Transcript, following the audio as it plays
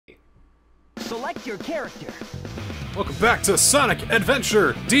Select your character. Welcome back to Sonic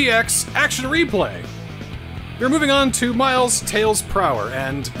Adventure DX Action Replay. We're moving on to Miles Tails Prower,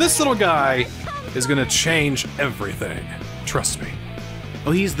 and this little guy is gonna change everything. Trust me.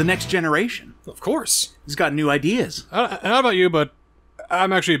 Oh, he's the next generation. Of course. He's got new ideas. I don't know about you, but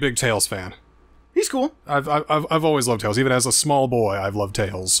I'm actually a big Tails fan. He's cool. I've always loved Tails. Even as a small boy, I've loved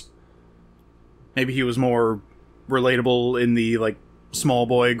Tails. Maybe he was more relatable in the, like, small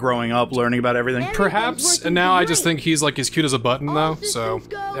boy growing up, learning about everything. Perhaps, and now I just think he's, like, as cute as a button, though, so...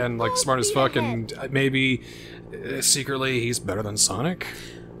 And, like, smart as fuck, and maybe, secretly, he's better than Sonic?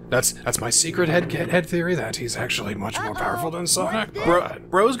 That's my secret head theory, that he's actually much more powerful than Sonic.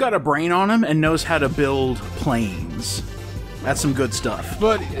 Bro's got a brain on him and knows how to build planes. That's some good stuff.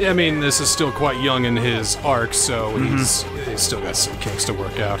 But, I mean, this is still quite young in his arc, so he's still got some kinks to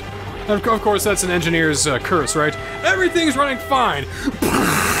work out. And of course, that's an engineer's curse, right? Everything's running fine!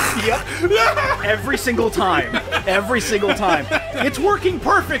 Yep. Every single time. Every single time. It's working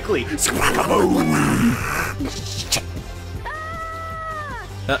perfectly! This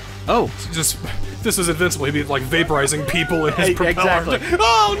is invincible. He'd be, like, vaporizing people in his propeller. Exactly.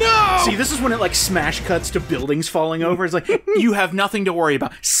 Oh, no! See, this is when it, like, smash cuts to buildings falling over. It's like, you have nothing to worry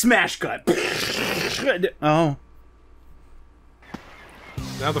about. Smash cut. Oh.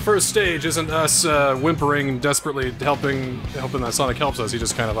 Now, the first stage isn't us whimpering, desperately hoping that Sonic helps us. He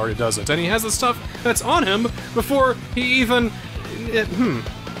just kind of already does it. And he has the stuff that's on him before he even...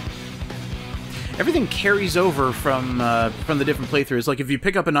 Everything carries over from the different playthroughs. Like, if you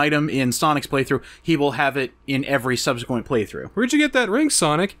pick up an item in Sonic's playthrough, he will have it in every subsequent playthrough. Where'd you get that ring,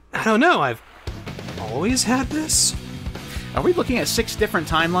 Sonic? I don't know, I've always had this? Are we looking at 6 different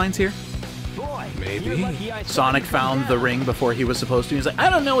timelines here? Maybe. Sonic found the ring before he was supposed to. He's like, I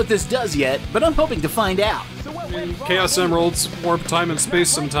don't know what this does yet, but I'm hoping to find out. Chaos Emeralds warp time and space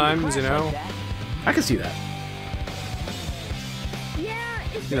sometimes, you know? I can see that.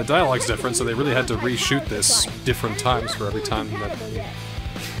 You know, dialogue's different, so they really had to reshoot this different times for every time that...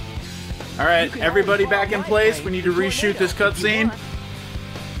 Alright, everybody back in place. We need to reshoot this cutscene.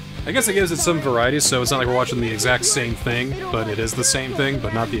 I guess it gives it some variety, so it's not like we're watching the exact same thing, but it is the same thing,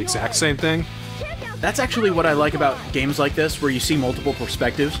 but not the exact same thing. That's actually what I like about games like this, where you see multiple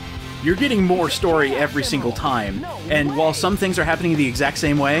perspectives. You're getting more story every single time, and while some things are happening the exact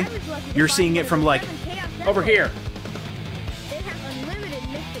same way, you're seeing it from, like, over here.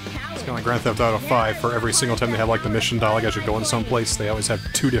 It's kind of like Grand Theft Auto 5, for every single time they have, like, the mission dialogue as you're going someplace, they always have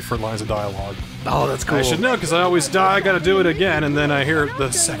 2 different lines of dialogue. Oh, that's cool. I should know, because I always die, I gotta do it again, and then I hear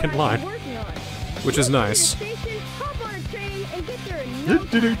the second line. Which is nice.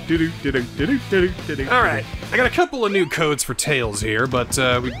 Alright, I got a couple of new codes for Tails here, but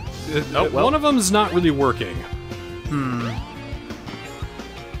one of them's not really working.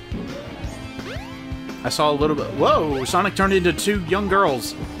 I saw a little bit. Whoa! Sonic turned into 2 young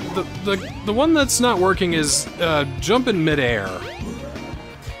girls. The one that's not working is jump in midair.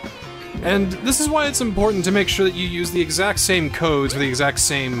 And this is why it's important to make sure that you use the exact same codes for the exact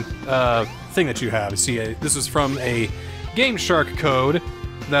same thing that you have. See, this is from a Game Shark code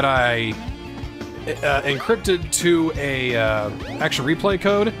that I encrypted to a Action Replay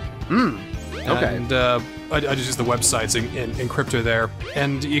code. Okay. And I just used the website's encryptor there,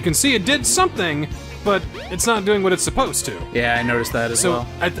 and you can see it did something, but it's not doing what it's supposed to. Yeah, I noticed that as well.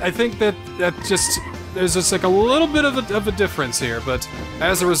 So I think that just there's just like a little bit of a difference here, but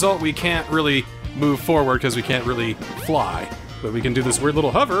as a result, we can't really move forward because we can't really fly. But we can do this weird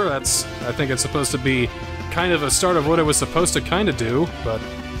little hover. I think it's supposed to be kind of a start of what it was supposed to kind of do, but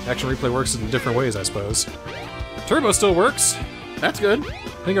Action Replay works in different ways, I suppose. Turbo still works. That's good.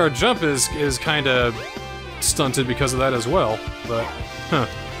 I think our jump is kind of stunted because of that as well, but,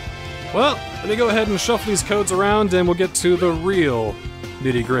 Well, let me go ahead and shuffle these codes around and we'll get to the real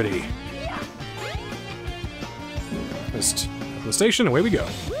nitty-gritty. Just at the station, away we go.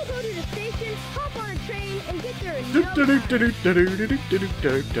 We'll go to the station, hop on a train, and get there in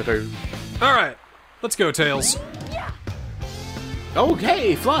no Alright, let's go, Tails.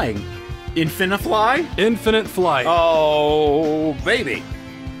 Okay, flying. Infinifly? Infinite flight. Oh, baby.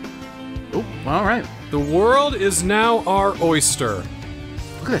 Oh, alright. The world is now our oyster.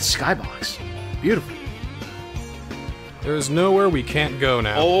 Look at that skybox. Beautiful. There is nowhere we can't go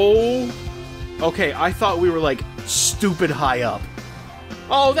now. Oh. Okay, I thought we were, like, stupid high up.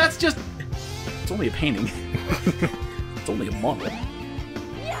 Oh, that's just... It's only a painting. It's only a model.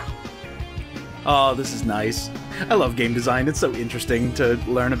 Oh, this is nice. I love game design. It's so interesting to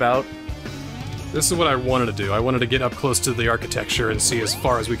learn about. This is what I wanted to do. I wanted to get up close to the architecture and see as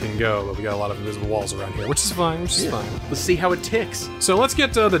far as we can go, but we got a lot of invisible walls around here, which is fine, fine. Let's see how it ticks. So let's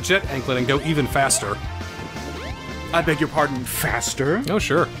get the jet anklet and go even faster. I beg your pardon, faster? Oh,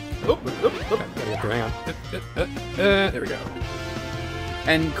 sure. Oop. Hang on. There we go.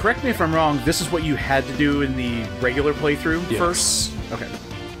 And correct me if I'm wrong, this is what you had to do in the regular playthrough first? Okay.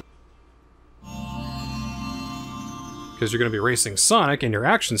 Because you're going to be racing Sonic in your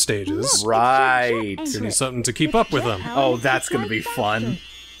action stages. Right. You need something to keep up with them. Oh, that's going to be fun.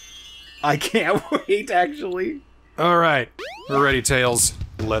 I can't wait, actually. Alright, we're ready, Tails.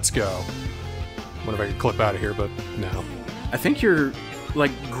 Let's go. Wonder if I can clip out of here, but no. I think you're,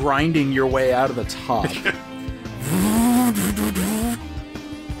 like, grinding your way out of the top.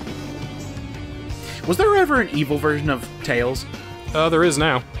 Was there ever an evil version of Tails? There is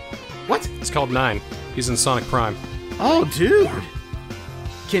now. What? It's called 9. He's in Sonic Prime. Oh, dude!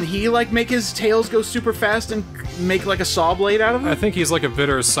 Can he, like, make his tails go super fast and make, like, a saw blade out of him? I think he's like a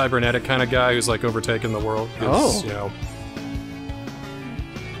bitter cybernetic kind of guy who's, like, overtaken the world. Oh. You know.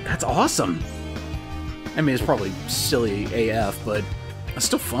 That's awesome! I mean, it's probably silly AF, but it's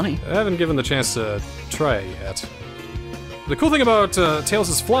still funny. I haven't given the chance to try it yet. The cool thing about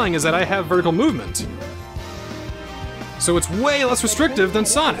Tails' flying is that I have vertical movement. So it's way less restrictive than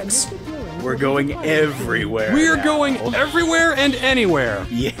Sonic's. We're going everywhere. We are now. going everywhere and anywhere.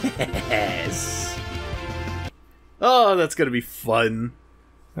 Yes. Oh, that's gonna be fun.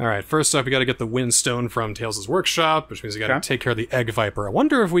 Alright, first up we gotta get the Wind Stone from Tails' workshop, which means we gotta take care of the Egg Viper. I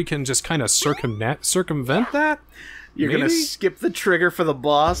wonder if we can just kind of circumvent that? You're Maybe? gonna skip the trigger for the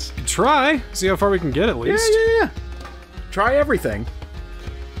boss? Try. See how far we can get at least. Yeah. Try everything.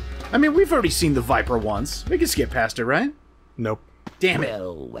 I mean, we've already seen the Viper once. We can skip past it, right? Nope. Damn it.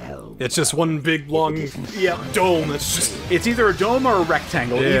 Well. It's just one big, long dome. It's just... It's either a dome or a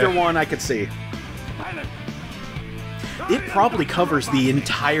rectangle. Yeah. Either one I could see. It probably covers the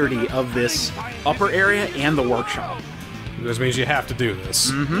entirety of this upper area and the workshop. Which means you have to do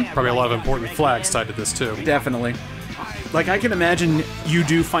this. Probably a lot of important flags tied to this, too. Definitely. Like, I can imagine you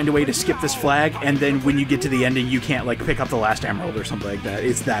do find a way to skip this flag, and then when you get to the ending, you can't, like, pick up the last emerald or something like that.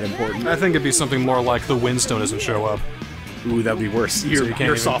 It's that important. I think it'd be something more like the Wind Stone doesn't show up. Ooh, that'd be worse. So You're, you can't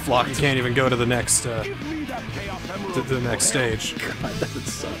you're even, soft locked. You can't even go to the next, to the next stage. God, that would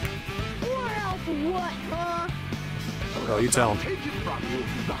suck. Well, what, huh? Oh, you tell him.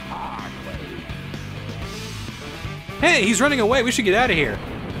 Hey, he's running away. We should get out of here.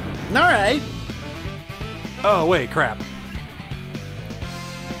 Alright. Oh, wait, crap.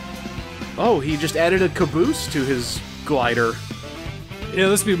 Oh, he just added a caboose to his glider. Yeah,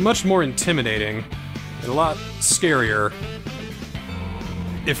 this would be much more intimidating and a lot scarier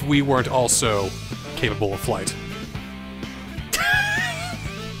if we weren't also capable of flight.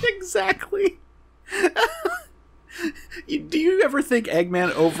 Exactly. Do you ever think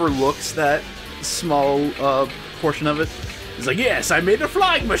Eggman overlooks that small portion of it? He's like, yes, I made a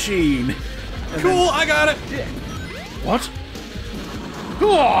flying machine! And Cool, I got it! then- What?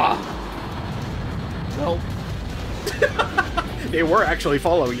 Oh! Well... They were actually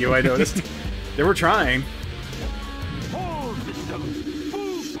following you, I noticed. They were trying.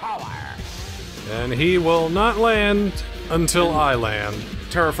 And he will not land until I land.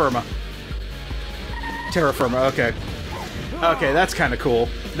 Terra Firma. Terra Firma, okay. Okay, that's kind of cool.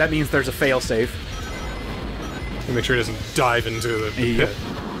 That means there's a failsafe. Make sure he doesn't dive into the Yep. pit.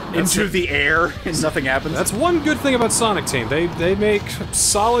 Into the air, and nothing happens. That's one good thing about Sonic Team. They make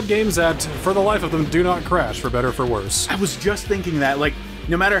solid games that, for the life of them, do not crash, for better or for worse. I was just thinking that, like,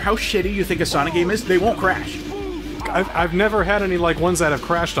 no matter how shitty you think a Sonic game is, they won't crash. I've never had any, like, ones that have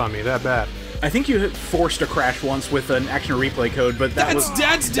crashed on me that bad. I think you forced a crash once with an action replay code, but that's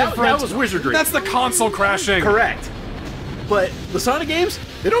different. That was wizardry. That's the console crashing. correct. But the Sonic games,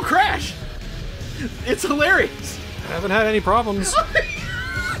 they don't crash. It's hilarious. I haven't had any problems.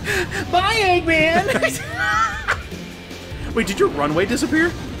 Bye, Eggman! Wait, did your runway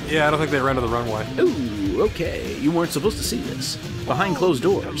disappear? Yeah, I don't think they ran to the runway. Ooh, okay. You weren't supposed to see this. Behind closed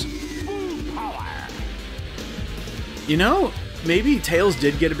doors. You know, maybe Tails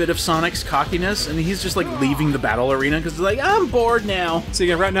did get a bit of Sonic's cockiness, and he's just, like, leaving the battle arena, because he's like, I'm bored now. So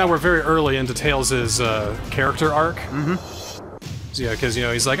again, right now we're very early into Tails' character arc. So, yeah, because, you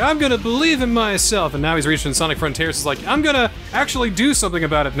know, he's like, I'm gonna believe in myself, and now he's reaching Sonic Frontiers. He's like, I'm gonna actually do something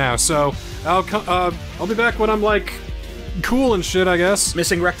about it now, so I'll be back when I'm, like, cool and shit, I guess.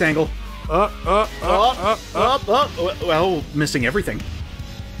 Missing rectangle. Up. Well, missing everything.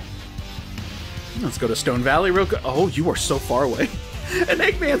 Let's go to Stone Valley real quick. Oh, you are so far away. And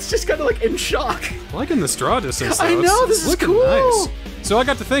Eggman's just kind of, like, in shock. Liking this draw distance, though. I know, this It's is looking cool. nice. So I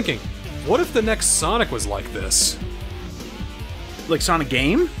got to thinking, What if the next Sonic was like this? Like Sonic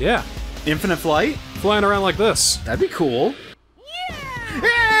game? Yeah. Infinite Flight? Flying around like this. That'd be cool.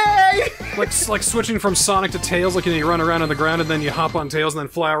 Yay! Like switching from Sonic to Tails, like you run around on the ground and then you hop on Tails and then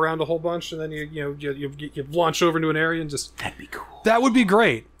fly around a whole bunch and then you launch over into an area and just... That'd be cool. That would be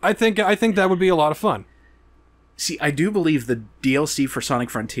great. I think that would be a lot of fun. See, I do believe the DLC for Sonic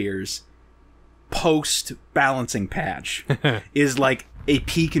Frontiers post-balancing patch is like a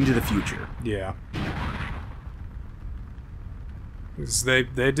peek into the future. Yeah. 'Cause they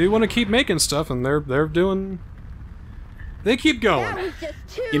do want to keep making stuff and they're doing... They keep going.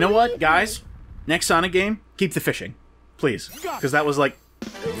 You know what, guys? Next Sonic game, keep the fishing. Please. Because that was, like,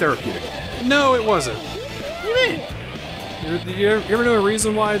 therapeutic. No, it wasn't. What do you mean? You ever know a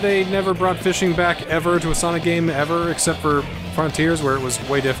reason why they never brought fishing back ever to a Sonic game ever, except for Frontiers, where it was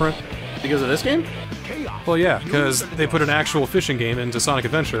way different? Because of this game? Well, yeah, because they put an actual fishing game into Sonic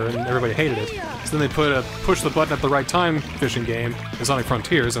Adventure, and everybody hated it. So then they put a push-the-button-at-the-right-time fishing game in Sonic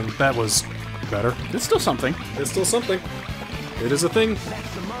Frontiers, and that was better. It's still something. It's still something. It is a thing.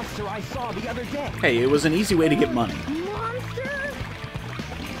 Hey, it was an easy way to get money.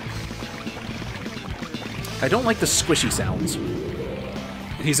 I don't like the squishy sounds.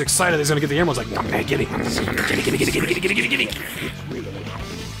 He's excited he's gonna get the emeralds, like, okay, get it. Get it.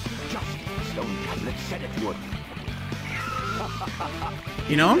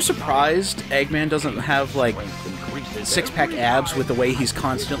 You know, I'm surprised Eggman doesn't have, like, six-pack abs with the way he's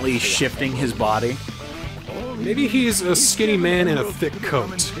constantly shifting his body. Maybe he's a skinny man in a thick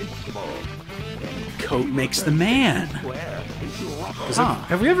coat. Coat makes the man.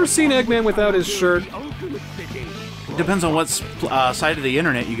 Have we ever seen Eggman without his shirt? Depends on what side of the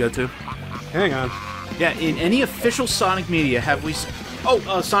internet you go to. Hang on. Yeah, in any official Sonic media, have we...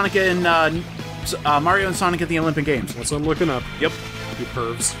 Sonic and... Mario and Sonic at the Olympic Games. That's what I'm looking up. Yep. You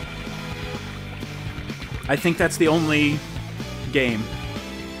pervs. I think that's the only game.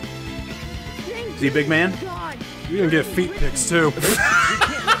 Is he a big man? You can get feet pics, too.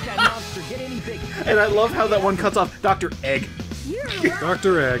 And I love how that one cuts off Dr. Egg.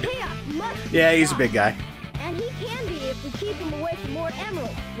 Dr. Egg. Yeah, he's a big guy. And he can be if we keep him away from more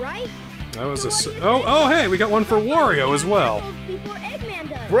emeralds, right? That was a... Oh, hey, we got one for Wario as well. Before Eggman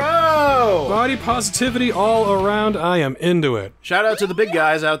does. Bro! Body positivity all around. I am into it. Shout out to the big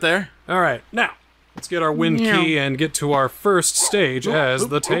guys out there. Alright, now, let's get our win key and get to our first stage as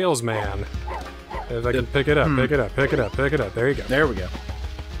the Tails Man. If I can pick it up, pick it up, pick it up, pick it up. There you go. There we go.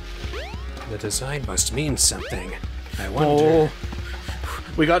 The design must mean something. I wonder. Oh,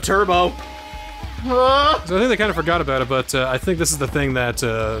 we got Turbo. So I think they kind of forgot about it, but I think this is the thing that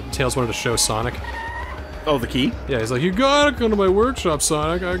Tails wanted to show Sonic. Oh, the key? Yeah, he's like, you gotta come to my workshop,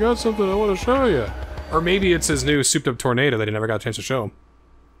 Sonic. I got something I want to show you. Or maybe it's his new souped-up tornado that he never got a chance to show him.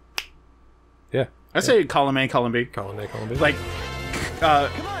 Yeah. I say column A, column B. Column A, column B. Like,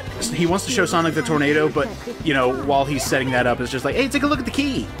 he wants to show Sonic the tornado, but, you know, while he's setting that up, it's just like, hey, take a look at the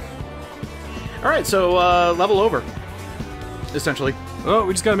key. Alright, so, level over. Essentially. Oh,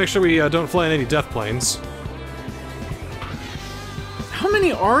 we just gotta make sure we don't fly in any death planes. How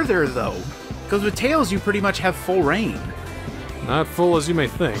many are there, though? Because with Tails, you pretty much have full reign. Not full as you may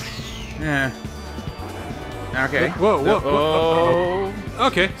think. Yeah. Okay. Whoa, whoa, whoa.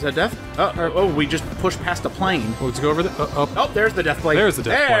 Okay. Is that death? Oh, we just pushed past a plane. Let's go over there. Oh, there's the death plane. There's the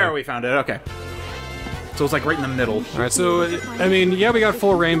death plane. There, we found it. Okay. So it's like right in the middle. Alright, so, I mean, yeah, we got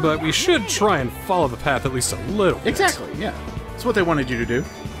full reign, but we should try and follow the path at least a little bit. Exactly, yeah. That's what they wanted you to do.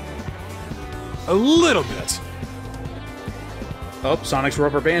 A little bit. Oh, Sonic's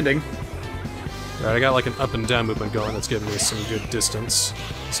rubber banding. Alright, I got like an up and down movement going that's giving me some good distance.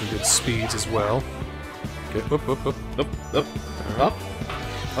 Some good speeds as well. Okay, up, up, up. Up, up, up.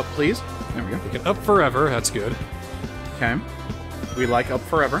 Up, please. There we go. We can up forever, that's good. Okay. We like up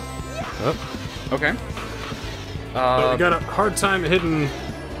forever. Up. Okay. But we got a hard time hitting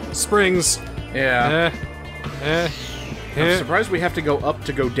springs. Yeah. I'm I'm surprised we have to go up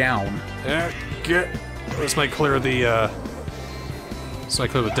to go down. Get. This might clear the, this might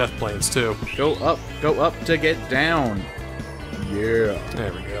clear the death planes, too. Go up to get down. Yeah.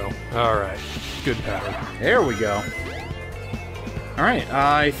 There we go. Alright. Good pattern. There we go. Alright,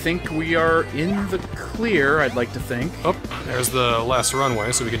 I think we are in the clear, I'd like to think. Oh, there's the last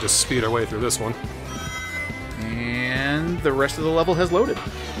runway, so we can just speed our way through this one. And the rest of the level has loaded.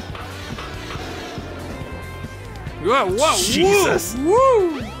 Whoa, whoa, Jesus.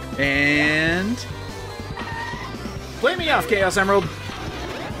 Woo! And... Play me off, Chaos Emerald!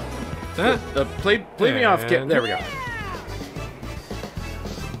 Play me off, there we go.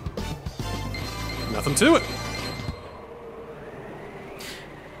 Nothing to it.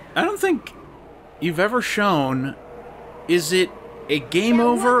 I don't think you've ever shown... Is it a game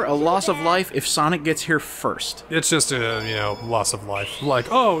over, a loss of life, if Sonic gets here first? It's just a, you know, loss of life.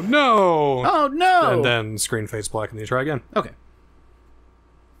 Like, oh no! Oh no! And then screen fades black and you try again. Okay.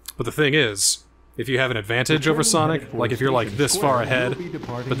 But the thing is, if you have an advantage over Sonic, like if you're like this far ahead,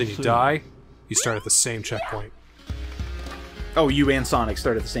 but then you die, you start at the same checkpoint. Oh, you and Sonic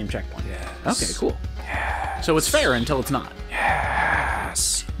start at the same checkpoint. Yes. Okay, cool. So it's fair until it's not.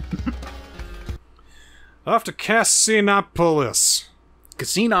 Yes. Off to Casinopolis.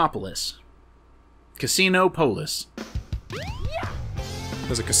 Casinopolis. Casinopolis.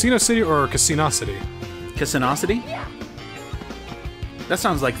 Is it Casino City or Casino City? Casinosity? That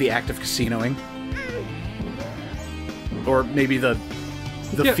sounds like the act of casinoing. Or maybe the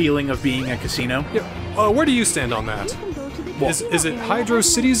Yeah. feeling of being a casino. Yeah. Where do you stand on that? Is it Hydro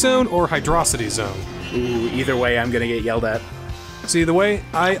City Zone or Hydrocity Zone? Ooh, either way, I'm gonna get yelled at. See, the way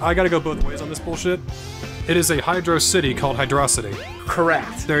I gotta go both ways on this bullshit. It is a Hydro City called Hydrocity.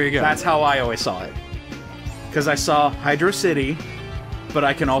 Correct. There you go. That's how I always saw it. Because I saw Hydro City, but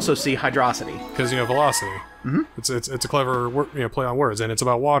I can also see Hydrocity. Because, you know, velocity. Mm-hmm. It's a clever play on words, and it's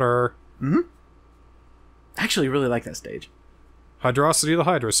about water. Mm-hmm. I actually really like that stage. Hydrocity to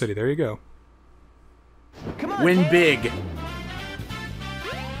Hydro City. There you go. Come on, Win big.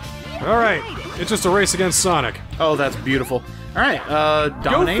 All right, it's just a race against Sonic. Oh, that's beautiful. All right,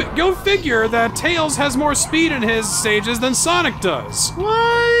 dominate. Go figure that Tails has more speed in his stages than Sonic does.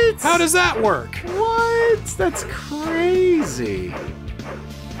 What? How does that work? What? That's crazy.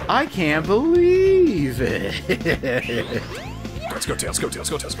 I can't believe it. Let's go, Tails. Go, Tails.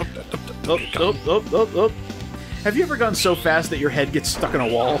 Go, Tails. Go. Oh. Have you ever gone so fast that your head gets stuck in a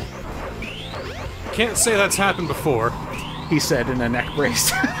wall? Can't say that's happened before. He said in a neck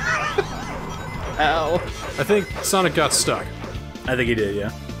brace. Ow. I think Sonic got stuck. I think he did,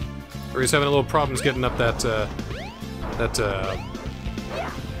 yeah. Or he's having a little problems getting up that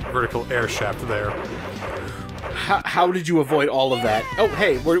vertical air shaft there. How did you avoid all of that? Oh,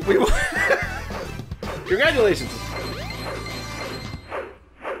 hey, we congratulations.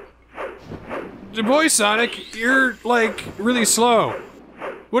 Boy, Sonic, you're, like, really slow.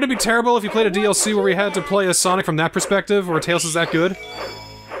 Would it be terrible if you played a DLC where we had to play as Sonic from that perspective, where Tails is that good?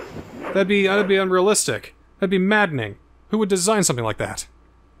 That'd be unrealistic. That'd be maddening. Who would design something like that?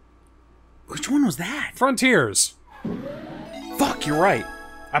 Which one was that? Frontiers. Fuck, you're right.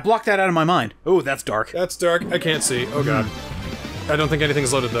 I blocked that out of my mind. Oh, that's dark. That's dark. I can't see. Oh god. I don't think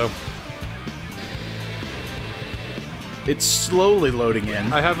anything's loaded, though. It's slowly loading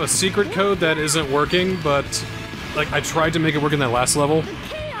in. I have a secret code that isn't working, but, like, I tried to make it work in that last level,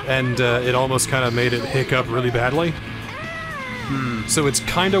 and it almost kind of made it hiccup really badly. So it's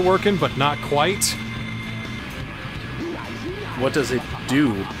kind of working, but not quite. What does it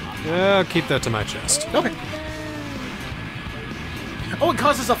do? I'll keep that to my chest. Okay. Oh, it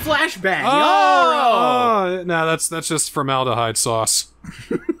causes a flashbang! Oh! No, that's just formaldehyde sauce.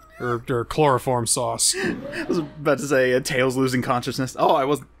 or chloroform sauce. I was about to say Tails losing consciousness. Oh, I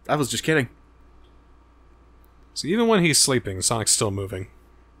was just kidding. So even when he's sleeping, Sonic's still moving.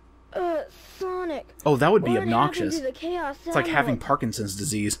 Sonic. Oh, that would be What obnoxious. happened to the Chaos It's like having Emerald? Parkinson's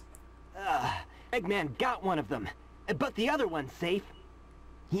disease. Eggman got one of them, but the other one's safe.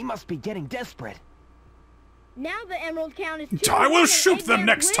 He must be getting desperate. Now the emerald count is 2. I will and shoot them Eggman's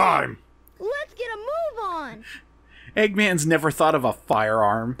next winning. time! Let's get a move on. Eggman's never thought of a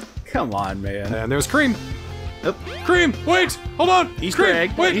firearm. Come on, man. And there's Cream. Oh, Cream, wait! Hold on! Easter Cream,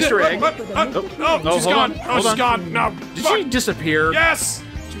 egg, wait! Easter egg. What? Oh, she's hold gone! on, Oh, hold she's on. gone! No! did fuck. she disappear? Yes!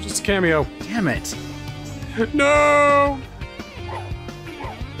 She was just a cameo. Damn it. No!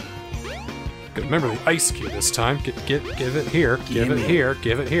 Good, remember the ice cube this time. Give it here. Give it Gimme. here.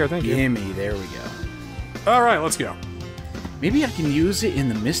 Give it here. Thank you. Gimme, there we go. All right, let's go. Maybe I can use it in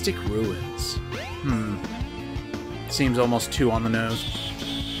the Mystic Ruins. Seems almost too on the nose.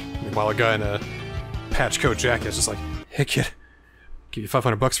 Meanwhile, a guy in a patch coat jacket is just like, "Hey, kid, give you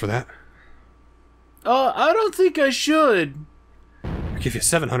 $500 for that. I don't think I should. I'll give you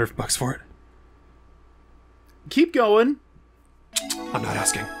 $700 for it." Keep going. I'm not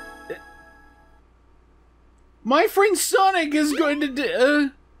asking. My friend Sonic is going to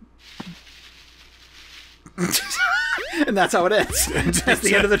do. And that's how it ends. That's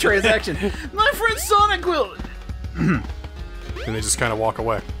the end of the transaction. My friend Sonic will. And they just kind of walk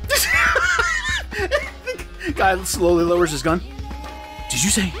away. Guy slowly lowers his gun. Did you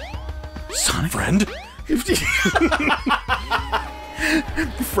say Sonic? Friend?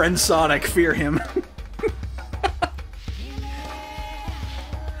 Friend Sonic, fear him.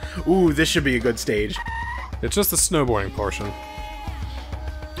 Ooh, this should be a good stage. It's just the snowboarding portion.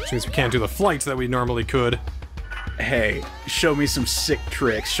 Which means we can't do the flights that we normally could. Hey, show me some sick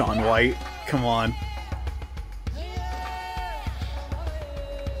tricks, Shaun White. Come on.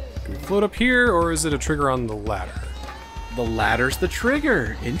 Can we float up here, or is it a trigger on the ladder? The ladder's the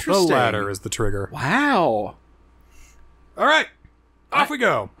trigger. Interesting. The ladder is the trigger. Wow. Alright! Off we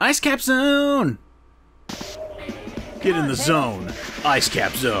go! Ice cap zone! Get in the zone. Ice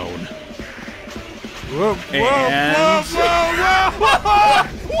cap zone. Whoa, And- whoa!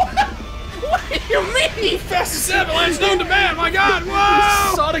 What do you mean? Fastest avalanche known to man, my god!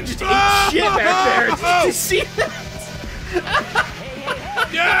 Whoa! Sonic just ate shit back there. Did you see that?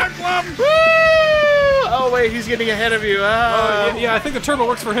 Yeah, club! Oh wait, he's getting ahead of you. Oh, Yeah, I think the turbo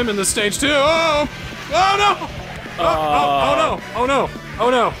works for him in this stage too. Oh! Oh no! Oh no! Oh no! Oh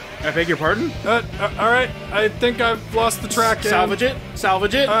no! I beg your pardon? Alright, I think I've lost the track. Salvage it.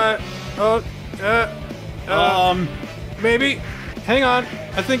 Salvage it. Maybe. Hang on.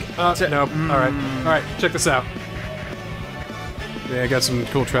 I think. Nope. Alright, check this out. Yeah, I got some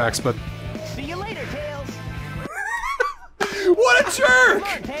cool tracks, but. See you later, Tails. What a jerk! Come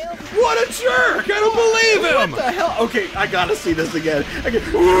on, Tails. What a jerk! I don't believe him! What the hell? Okay, I gotta see this again.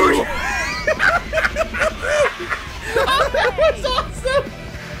 Oh, that was awesome!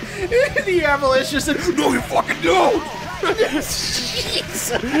 The avalanche just said, "No, you fucking don't!"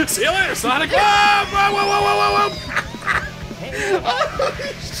 Jeez. See you later, Sonic! Whoa! Whoa! Oh,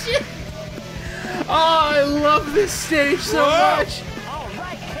 shit! Oh, I love this stage so much! All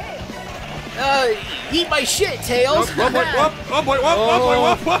right, Tails. Eat my shit, Tails! Oh boy!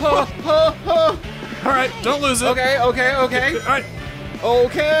 Alright, don't lose it. Okay. Alright,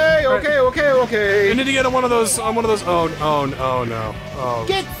 Okay. you need to get on one of those. Oh no. Oh.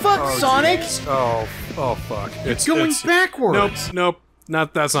 Get fucked, Sonic! Geez. Oh fuck. It's Going backwards. Nope.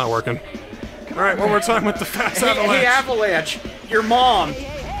 That's not working. Alright, one more time with the fast Hey, avalanche. hey, Avalanche! Your mom!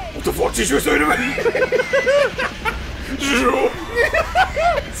 What the fuck did you say to me?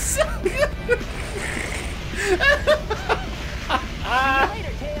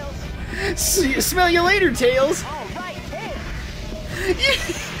 Later, Tails. Smell you later, Tails! All right, Tails.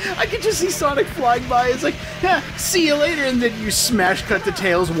 I could just see Sonic flying by. It's like, see you later, and then you smash cut the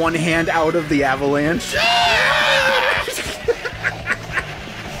Tails, one hand out of the avalanche.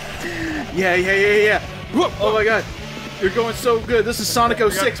 Yeah. Whoa. Oh my god. You're going so good. This is Sonic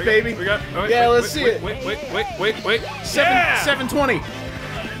 06, baby. Let's see it. Wait. 720.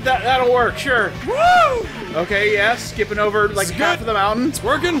 That'll work, sure. Woo! Okay, yeah, skipping over like This is half good. of the mountain. It's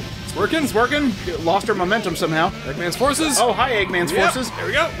working. It's working. Lost our momentum somehow. Eggman's forces. Oh, hi, Eggman's Yep, forces. There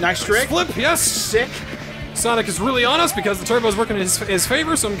we go. Nice trick. Flip, yes. Sick. Sonic is really on us because the turbo's working in his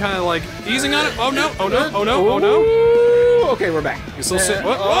favor, so I'm kind of like easing on it. Oh no. Ooh, okay, we're back. You still sit.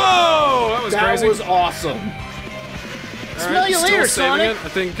 Whoa! That was That crazy. was awesome. All Smell you still later, saving Sonic. it. I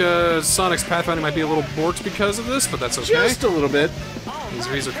think Sonic's pathfinding might be a little borked because of this, but that's okay. Just a little bit.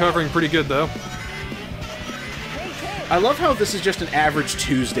 He's recovering pretty good though. I love how this is just an average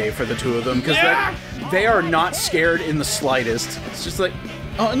Tuesday for the two of them, because they are not scared in the slightest. It's just like,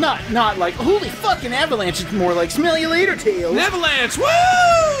 oh, not like, holy fucking avalanche. It's more like, smell you later, Tails. An avalanche! Woo!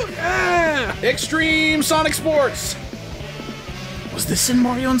 Yeah! Extreme Sonic Sports. Was this in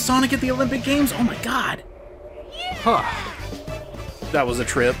Mario and Sonic at the Olympic Games? Oh my god. Huh. That was a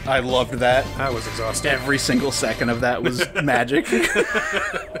trip. I loved that. That was exhausting. Every single second of that was magic.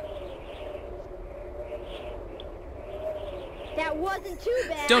 That wasn't too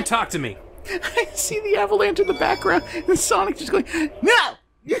bad. Don't talk to me. I see the avalanche in the background, and Sonic just going, no!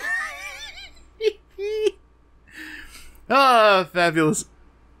 Ah, fabulous.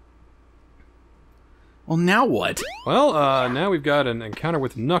 Well, now what? Well, now we've got an encounter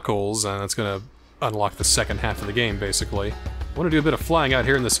with Knuckles, and that's gonna unlock the second half of the game, basically. I want to do a bit of flying out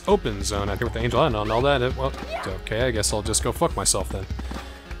here in this open zone out here with the Angel Island and all that. Well, it's okay, I guess I'll just go fuck myself then.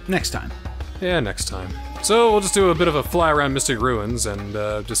 Next time. Yeah, next time. So we'll just do a bit of a fly around Mystic Ruins and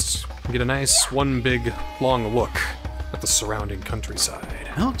just get a nice one big long look at the surrounding countryside.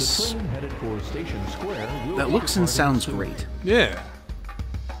 That looks and sounds great. Yeah.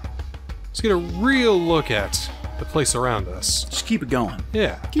 Let's get a real look at the place around us. Just keep it going.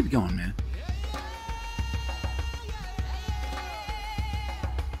 Yeah. Keep it going, man.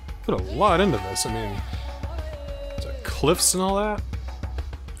 Put a lot into this. I mean, is there cliffs and all that?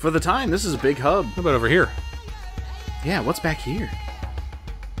 For the time, this is a big hub. How about over here? Yeah, what's back here?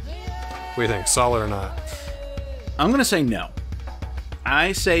 What do you think, solid or not? I'm gonna say no.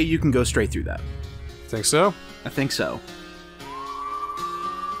 I say you can go straight through that. Think so? I think so.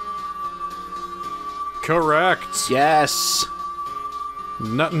 Correct. Yes.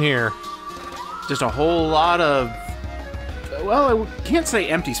 Nothing here. Just a whole lot of well, I can't say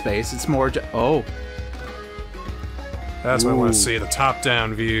empty space. It's more oh. That's what I want Ooh. to see, the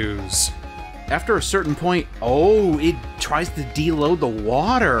top-down views. After a certain point, oh, it tries to deload the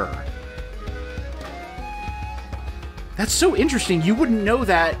water. That's so interesting. You wouldn't know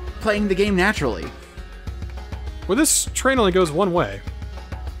that playing the game naturally. Well, this train only goes one way.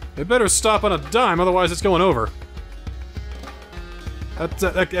 It better stop on a dime, otherwise it's going over.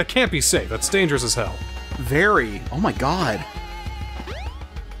 That can't be safe. That's dangerous as hell. Very. Oh my god.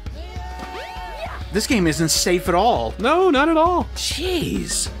 This game isn't safe at all. No, not at all.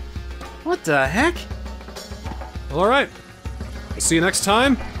 Jeez. What the heck? Well, alright. We'll see you next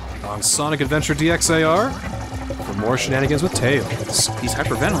time on Sonic Adventure DXAR for more shenanigans with Tails. He's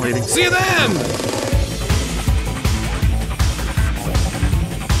hyperventilating. See you then!